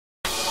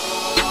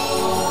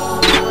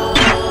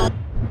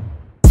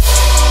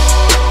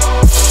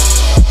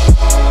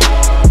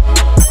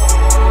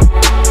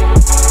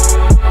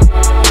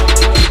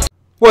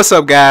What's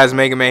up guys,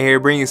 Mega Man here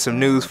bringing you some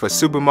news for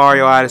Super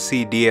Mario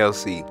Odyssey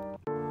DLC.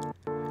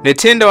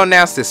 Nintendo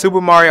announced that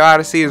Super Mario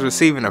Odyssey is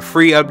receiving a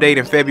free update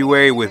in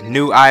February with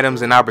new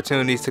items and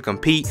opportunities to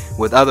compete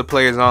with other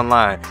players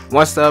online.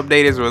 Once the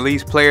update is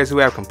released, players who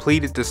have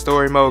completed the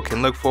story mode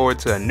can look forward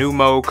to a new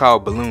mode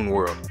called Balloon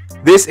World.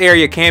 This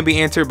area can be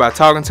entered by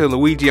talking to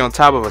Luigi on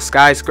top of a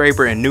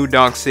skyscraper in New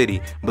Donk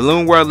City.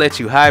 Balloon World lets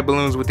you hide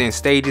balloons within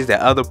stages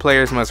that other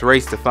players must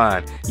race to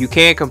find. You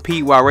can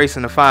compete while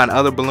racing to find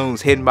other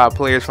balloons hidden by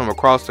players from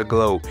across the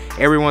globe.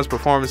 Everyone's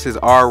performances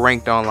are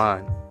ranked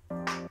online.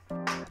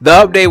 The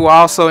update will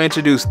also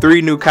introduce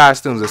 3 new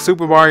costumes: a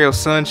Super Mario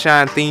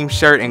Sunshine themed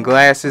shirt and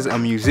glasses, a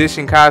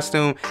musician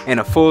costume, and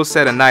a full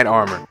set of knight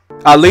armor.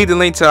 I'll leave the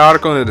link to the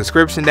article in the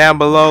description down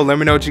below. Let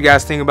me know what you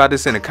guys think about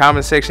this in the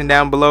comment section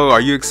down below. Are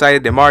you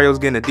excited that Mario's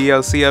getting a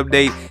DLC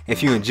update?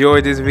 If you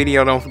enjoyed this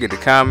video, don't forget to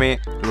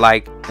comment,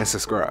 like, and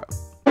subscribe.